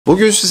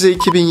Bugün size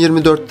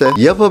 2024'te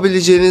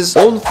yapabileceğiniz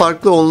 10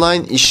 farklı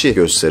online işi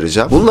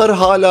göstereceğim. Bunlar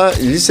hala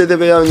lisede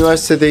veya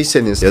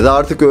üniversitedeyseniz ya da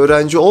artık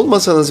öğrenci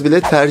olmasanız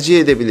bile tercih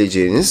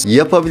edebileceğiniz,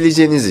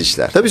 yapabileceğiniz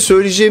işler. Tabii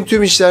söyleyeceğim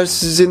tüm işler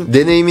sizin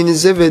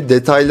deneyiminize ve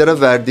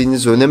detaylara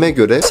verdiğiniz öneme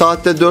göre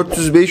saatte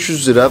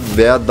 400-500 lira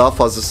veya daha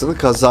fazlasını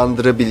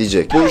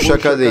kazandırabilecek. Bu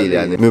şaka değil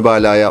yani,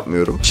 mübalağa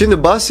yapmıyorum.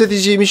 Şimdi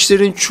bahsedeceğim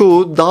işlerin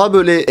çoğu daha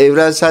böyle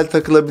evrensel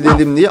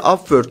takılabilelim diye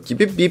Upwork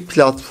gibi bir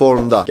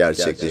platformda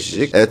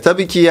gerçekleşecek.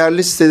 Tabii ki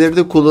yerli siteleri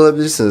de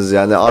kullanabilirsiniz.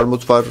 Yani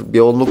Armut var,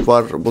 Biyonluk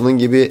var. Bunun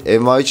gibi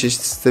envai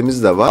çeşitli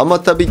sitemiz de var.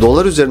 Ama tabii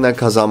dolar üzerinden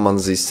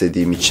kazanmanızı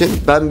istediğim için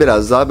ben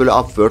biraz daha böyle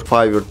Upwork,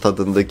 Fiverr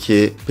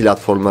tadındaki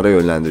platformlara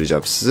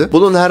yönlendireceğim sizi.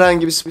 Bunun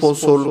herhangi bir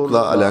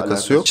sponsorlukla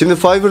alakası yok. Şimdi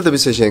Fiverr'da bir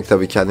seçenek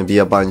tabii ki hani bir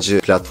yabancı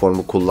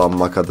platformu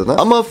kullanmak adına.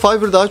 Ama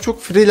Fiverr daha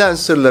çok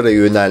freelancerlara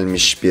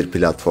yönelmiş bir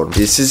platform.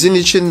 Sizin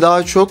için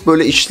daha çok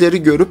böyle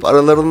işleri görüp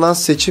aralarından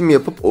seçim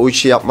yapıp o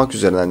işi yapmak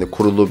üzerine hani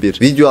kurulu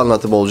bir video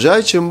anlatımı olacağı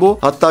için bu.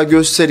 Hatta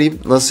göstereyim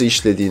nasıl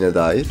işlediğine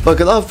dair.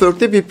 Bakın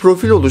Upwork'te bir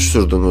profil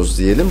oluşturdunuz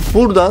diyelim.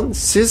 Buradan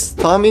siz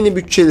tahmini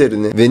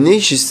bütçelerini ve ne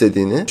iş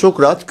istediğini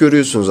çok rahat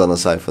görüyorsunuz ana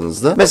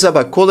sayfanızda. Mesela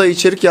bak kolay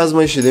içerik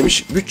yazma işi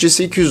demiş.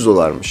 Bütçesi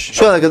 $200'mış.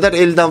 Şu ana kadar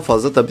 50'den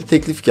fazla tabii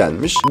teklif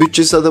gelmiş.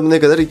 Bütçesi adamın ne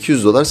kadar?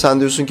 $200. Sen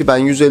diyorsun ki ben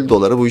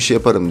 $150 bu işi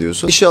yaparım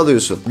diyorsun. İşi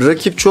alıyorsun.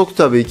 Rakip çok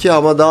tabii ki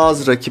ama daha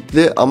az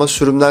rakipli ama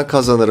sürümden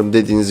kazanırım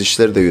dediğiniz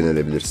işlere de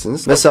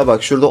yönelebilirsiniz. Mesela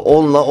bak şurada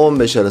 10 ile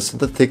 15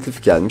 arasında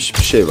teklif gelmiş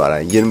bir şey var.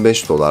 Yani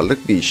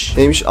 $25'lık bir iş.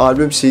 Neymiş?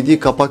 Albüm CD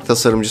kapak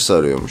tasarımcısı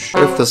arıyormuş.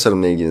 Grafik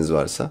tasarımla ilginiz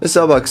varsa.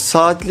 Mesela bak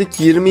saatlik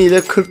 20 ile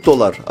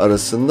 $40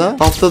 arasında.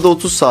 Haftada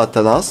 30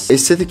 saatten az.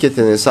 Estetik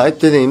yeteneğine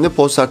sahip deneyimli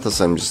poster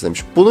tasarımcısı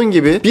demiş. Bunun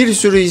gibi bir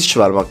sürü iş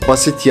var bak.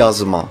 Basit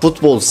yazma,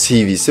 futbol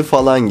CV'si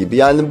falan gibi.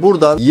 Yani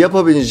buradan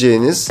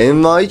yapabileceğiniz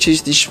envai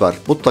çeşit iş var.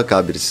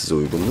 Mutlaka biri size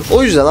uygundur.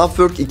 O yüzden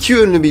Upwork iki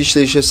yönlü bir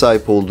işleyişe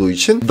sahip olduğu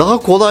için daha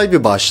kolay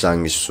bir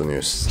başlangıç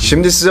sunuyor size.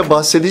 Şimdi size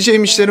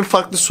bahsedeceğim işlerin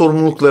farklı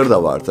sorumlulukları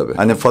da var tabii.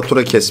 Hani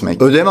fatura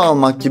kesmek, ödeme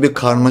almak gibi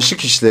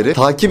karmaşık işleri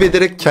takip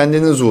ederek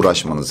kendiniz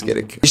uğraşmanız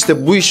gerekiyor.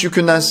 İşte bu iş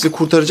yükünden sizi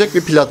kurtaracak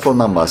bir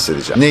platformdan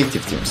bahsedeceğim.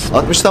 Native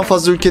Teams. 60'tan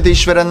fazla ülkede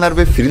işverenler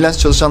ve freelance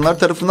çalışanlar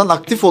tarafından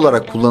aktif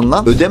olarak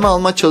kullanılan ödeme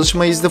alma,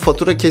 çalışma izni,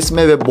 fatura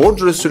kesme ve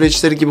bordro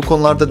süreçleri gibi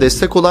konularda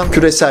destek olan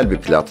küresel bir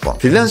platform.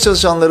 Freelance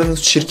çalışanların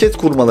şirket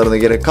kurmalarına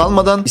gerek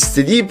kalmadan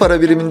istediği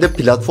para biriminde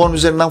platform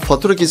üzerinden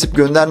fatura kesip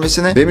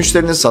göndermesine ve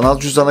müşterinin sanal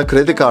cüzdana,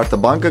 kredi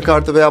kartı, banka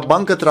kartı veya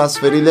banka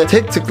transferiyle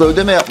tek tıkla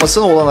ödeme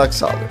yapmasına olanak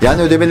sağlıyor.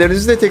 Yani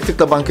ödemelerinizi de tek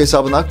tıkla banka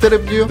hesabına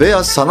aktarabiliyor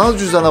veya sanal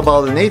cüzdana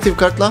bağlı native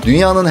kartla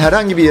dünyanın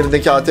herhangi bir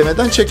yerindeki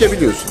ATM'den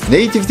çekebiliyorsunuz.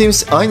 Native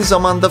Teams aynı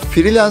zamanda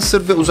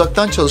freelancer ve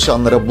uzaktan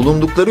çalışanlara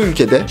bulundukları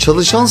ülkede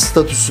çalışan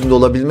statüsünde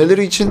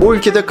olabilmeleri için o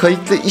ülkede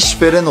kayıtlı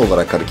işveren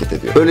olarak hareket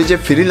ediyor. Böylece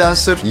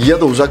freelancer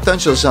ya da uzaktan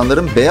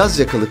çalışanların beyaz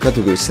yakalı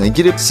kategorisine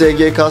girip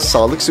SGK,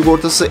 sağlık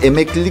sigortası,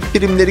 emeklilik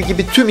primleri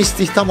gibi tüm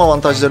istihdam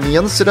avantajlarının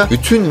yanı sıra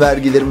bütün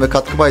vergilerin ve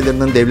katkı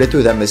paylarının devlete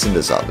ödenmesini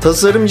de sağlıyor.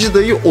 Tasarımcı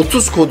dayı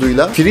 30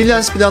 koduyla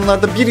freelance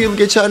planlarda bir yıl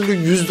geçerli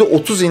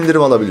 %30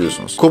 indirim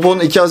alabiliyorsunuz. Kupon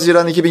 2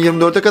 Haziran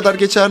 2024'e kadar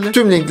geçerli.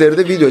 Tüm linkleri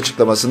de video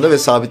açıklamasında ve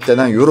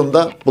sabitlenen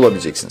yorumda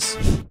bulabileceksiniz.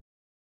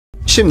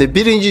 Şimdi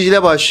birinci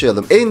ile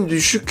başlayalım. En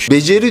düşük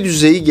beceri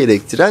düzeyi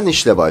gerektiren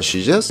işle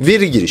başlayacağız.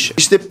 Veri girişi.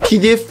 İşte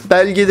PDF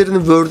belgelerini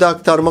Word'e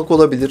aktarmak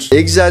olabilir.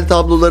 Excel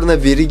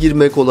tablolarına veri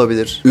girmek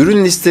olabilir.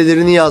 Ürün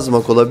listelerini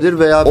yazmak olabilir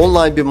veya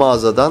online bir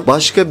mağazadan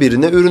başka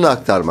birine ürünü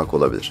aktarmak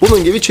olabilir.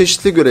 Bunun gibi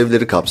çeşitli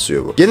görevleri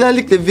kapsıyor bu.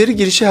 Genellikle veri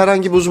girişi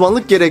herhangi bir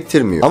uzmanlık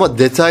gerektirmiyor. Ama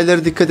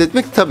detaylara dikkat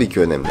etmek tabii ki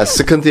önemli. Yani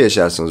sıkıntı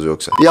yaşarsınız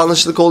yoksa. Bir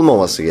yanlışlık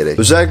olmaması gerek.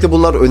 Özellikle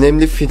bunlar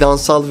önemli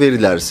finansal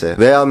verilerse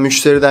veya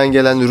müşteriden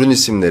gelen ürün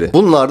isimleri.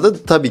 Bunlar da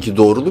tabii ki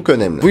doğruluk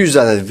önemli. Bu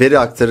yüzden veri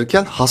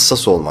aktarırken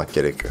hassas olmak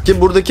gerekiyor.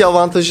 Ki buradaki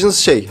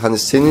avantajınız hani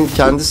senin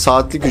kendi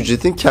saatlik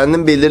ücretin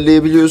kendin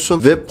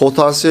belirleyebiliyorsun ve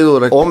potansiyel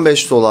olarak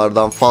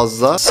 $15'dan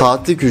fazla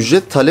saatlik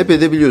ücret talep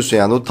edebiliyorsun.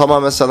 Yani o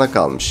tamamen sana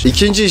kalmış.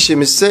 İkinci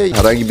işimiz ise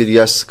herhangi bir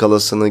yaş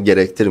skalasını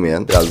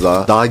gerektirmeyen biraz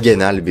daha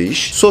genel bir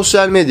iş.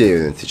 Sosyal medya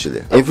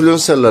yöneticiliği.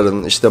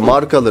 Influencerların, işte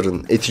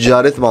markaların,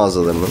 e-ticaret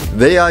mağazalarının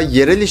veya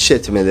yerel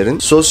işletmelerin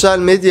sosyal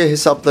medya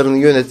hesaplarını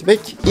yönetmek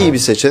iyi bir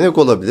seçenek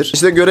olabilir.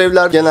 İşte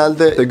görevler genelde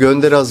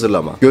gönderi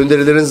hazırlama,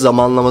 gönderilerin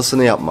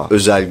zamanlamasını yapma,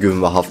 özel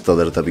gün ve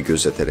haftaları tabii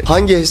gözeterek,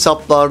 hangi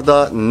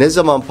hesaplarda ne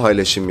zaman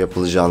paylaşım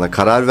yapılacağına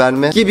karar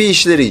verme gibi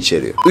işleri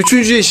içeriyor.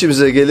 Üçüncü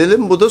işimize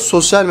gelelim. Bu da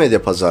sosyal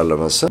medya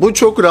pazarlaması. Bu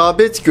çok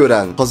rağbet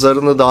gören,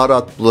 pazarını daha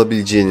rahat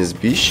bulabileceğiniz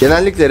bir iş.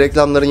 Genellikle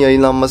reklamların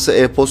yayınlanması,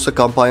 e-posta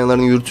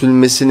kampanyalarının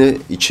yürütülmesini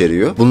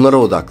içeriyor. Bunlara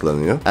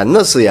odaklanıyor. Yani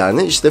nasıl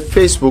yani? İşte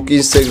Facebook,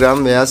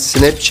 Instagram veya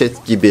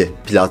Snapchat gibi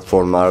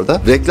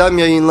platformlarda reklam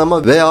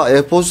yayınlama veya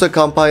e-posta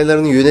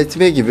kampanyalarını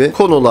yönetme gibi gibi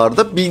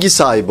konularda bilgi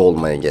sahibi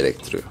olmaya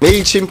gerektiriyor.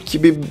 MailChimp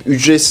gibi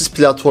ücretsiz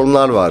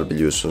platformlar var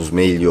biliyorsunuz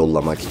mail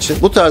yollamak için.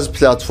 Bu tarz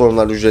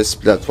platformlar, ücretsiz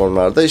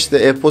platformlarda işte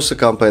e-posta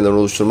kampanyaları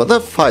oluşturmada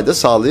fayda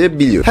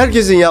sağlayabiliyor.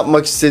 Herkesin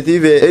yapmak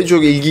istediği ve en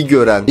çok ilgi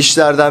gören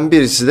işlerden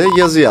birisi de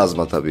yazı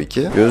yazma tabii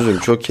ki. Gözüm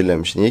çok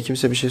kirlenmiş. Niye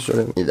kimse bir şey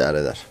söylemiyor? İdare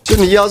eder.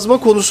 Şimdi yazma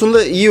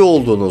konusunda iyi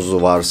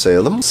olduğunuzu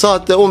varsayalım.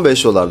 Saatte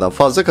 15 dolardan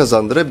fazla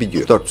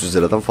kazandırabiliyor. 400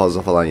 liradan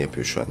fazla falan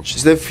yapıyor şu an için.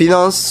 İşte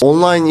finans,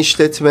 online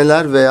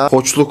işletmeler veya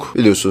koçluk,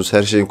 biliyorsunuz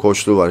her şeyin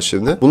koçluğu var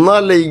şimdi.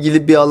 Bunlarla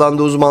ilgili bir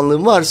alanda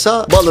uzmanlığın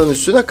varsa balın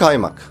üstüne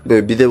kaymak.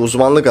 Bir de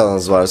uzmanlık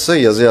alanınız varsa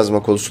yazı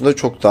yazma konusunda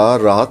çok daha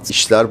rahat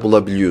işler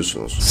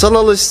bulabiliyorsunuz.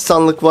 Sanal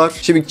asistanlık var.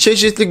 Şimdi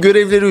çeşitli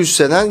görevleri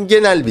üstlenen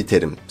genel bir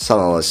terim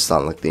sanal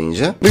asistanlık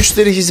deyince.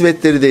 Müşteri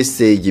hizmetleri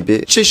desteği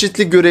gibi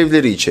çeşitli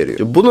görevleri içeriyor.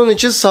 Bunun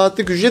için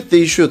saatlik ücret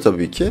değişiyor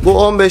tabii ki. Bu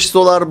 15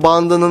 dolar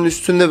bandının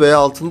üstünde veya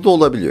altında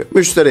olabiliyor.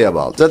 Müşteriye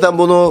bağlı. Zaten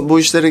bu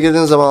işlere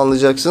geldiğiniz zaman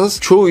anlayacaksınız.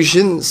 Çoğu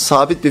işin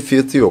sabit bir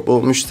fiyatı yok.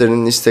 Bu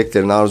müşterinin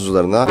isteklerine,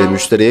 arzularına ve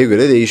müşteriye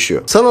göre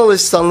değişiyor. Sanal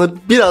asistanlığı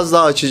biraz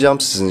daha açacağım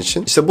sizin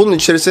için. İşte bunun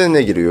içerisine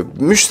ne giriyor?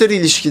 Müşteri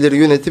ilişkileri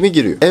yönetimi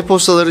giriyor.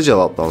 E-postaları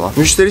cevaplama,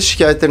 müşteri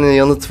şikayetlerine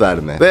yanıt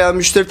verme veya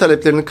müşteri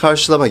taleplerini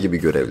karşılama gibi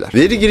görevler.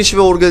 Veri girişi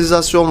ve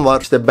organizasyon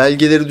var. İşte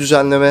belgeleri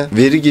düzenleme,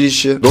 veri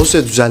girişi,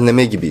 dosya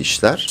düzenleme gibi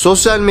işler.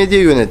 Sosyal medya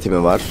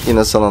yönetimi var.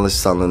 Yine sanal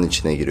asistanlığın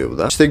içine giriyor bu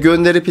da. İşte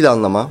gönderi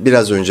planlama,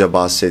 biraz önce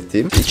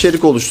bahsettiğim.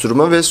 İçerik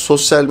oluşturma ve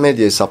sosyal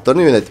medya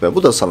hesaplarını yönetme.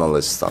 Bu da sanal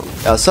asistanlık.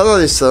 Yani sanal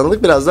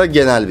asistanlık biraz daha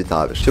genel bir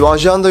tabir. Şimdi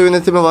ajanda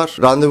yönetimi var.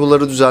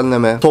 Randevuları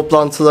düzenleme,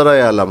 toplantıları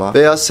ayarlama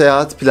veya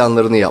seyahat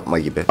planlarını yapma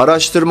gibi.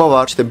 Araştırma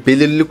var. İşte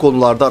belirli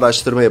konularda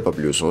araştırma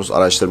yapabiliyorsunuz.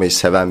 Araştırmayı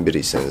seven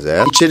biriyseniz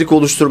eğer. İçerik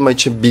oluşturma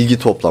için bilgi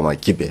toplama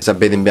gibi.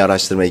 Mesela benim bir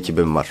araştırma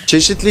ekibim var.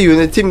 Çeşitli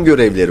yönetim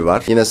görevleri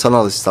var. Yine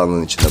sanal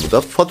asistanlığın içinde bu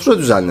da. Fatura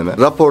düzenleme,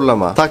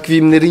 raporlama,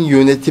 takvimlerin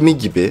yönetimi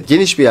gibi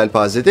geniş bir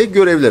yelpazede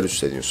görevler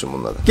üstleniyorsun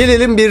bunlara.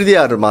 Gelelim bir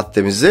diğer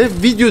maddemize.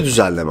 Video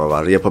düzenleme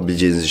var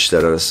yapabileceğiniz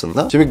işler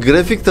arasında. Şimdi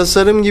grafik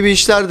tasarım gibi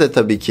işler de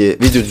tabii ki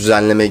video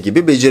düzenleme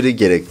gibi beceri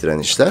gerektiren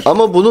işler.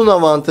 Ama bunun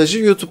avantajı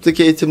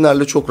YouTube'daki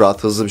eğitimlerle çok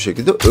rahat, hızlı bir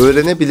şekilde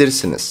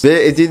öğrenebilirsiniz.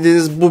 Ve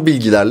edindiğiniz bu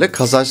bilgilerle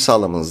kazanç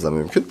sağlamanız da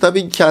mümkün.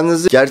 Tabii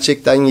kendinizi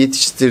gerçekten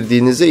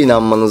yetiştirdiğinize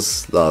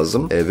inanmanız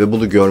lazım. Ve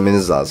bunu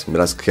görmeniz lazım.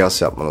 Biraz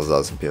kıyas yapmanız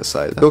lazım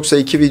piyasayla. Yoksa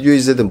 2 video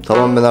izledim,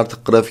 tamam ben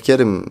artık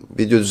grafikerim,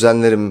 video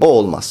düzenlerim, o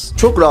olmaz.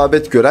 Çok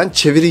rağbet gören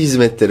çeviri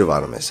hizmetleri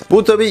var mesela.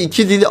 Bu tabii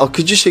 2 dili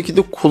akıcı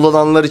şekilde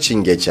kullananlar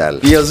için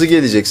geçerli. Bir yazı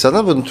gelecek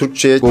sana, bunu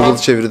Türkçe'ye Google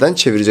çeviriden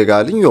çevirecek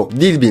halin yok.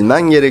 Dil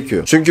bilmen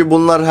gerekiyor. Çünkü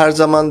bunlar her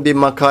zaman bir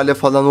makale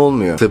falan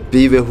olmuyor.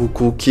 Tıbbi ve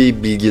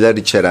hukuki bilgiler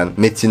içeren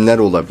metinler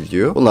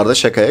olabiliyor. Bunlar da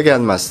şakaya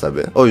gelmez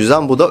tabii. O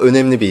yüzden bu da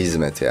önemli bir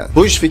hizmet yani.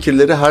 Bu iş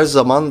fikirleri her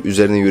zaman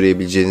üzerine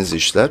yürüyebileceğiniz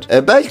işler.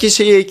 Belki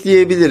şeyi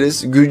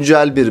ekleyebiliriz.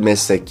 Güncel bir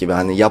meslek gibi.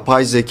 Hani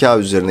yapay zeka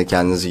üzerine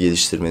kendinizi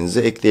geliştirmenizi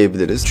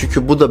ekleyebiliriz.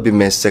 Çünkü bu da bir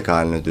meslek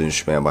haline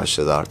dönüşmeye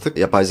başladı artık.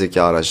 Yapay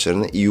zeka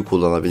araçlarını iyi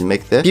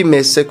kullanabilmek de bir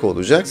meslek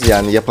olacak.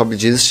 Yani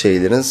yapabileceğiniz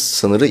şeylerin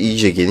sınırı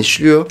iyice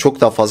genişliyor.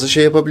 Çok daha fazla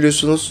şey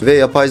yapabiliyorsunuz ve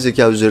yapay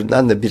zeka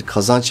üzerinden de bir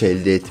kazanç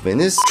elde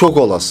etmeniz çok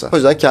olası. O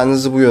yüzden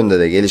kendinizi bu yönde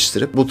de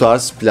geliştirip bu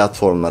tarz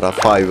platformlara,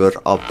 Fiverr,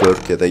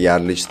 Upwork ya da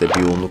yerli işte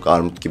Biyonluk,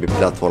 Armut gibi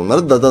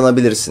platformlara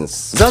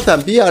dadanabilirsiniz. Zaten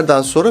bir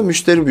yerden sonra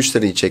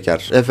müşteriyi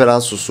çeker.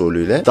 Referans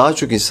usulüyle daha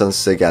çok insanın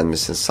size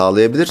gelmesini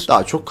sağlayabilir.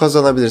 Daha çok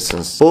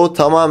kazanabilirsiniz. Bu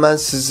tamamen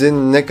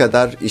sizin ne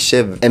kadar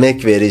işe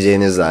emek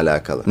vereceğinizle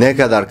alakalı. Ne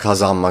kadar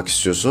kazanmak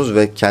istiyorsunuz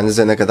ve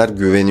kendinize ne kadar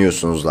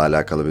güveniyorsunuzla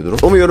alakalı bir durum.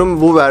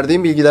 Umuyorum bu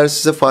verdiğim bilgiler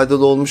size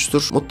faydalı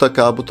olmuştur.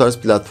 Mutlaka bu tarz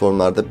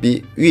platformlarda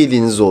bir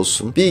üyeliğiniz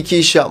olsun. Bir iki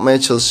iş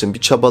yapmaya çalışın. Bir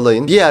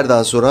çabalayın. Bir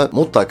yerden sonra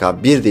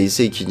mutlaka bir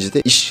değilse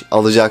ikincide iş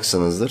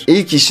alacaksınızdır.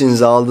 İlk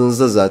işinizi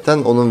aldığınızda zaten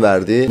onun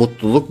verdiği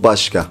mutluluk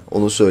başka.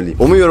 Onu söyleyeyim.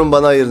 Umuyorum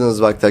bana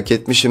ayırdığınız vakti hak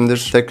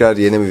etmişimdir. Tekrar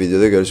yeni bir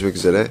videoda görüşmek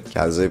üzere.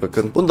 Kendinize iyi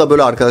bakın. Bunu da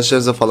böyle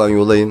arkadaşlarınıza falan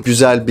yollayın.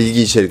 Güzel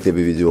bilgi içerikli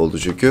bir video oldu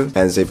çünkü.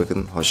 Kendinize iyi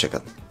bakın.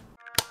 Hoşçakalın.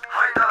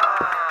 Hayda,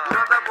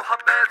 burada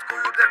muhabbet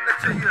koyu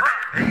demleceyi.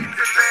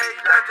 Eğitim ve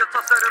eğlence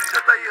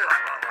tasarımcıdayı.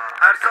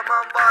 Her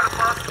zaman var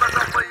fazla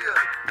kafayı.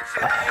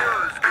 İçeriği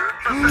özgün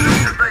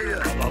tasarımcıdayı.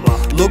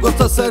 Logo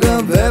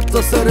tasarım, web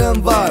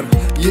tasarım var.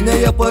 Yine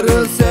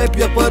yaparız, hep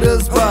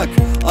yaparız bak.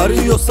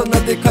 Arıyorsan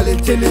hadi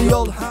kaliteli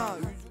yol.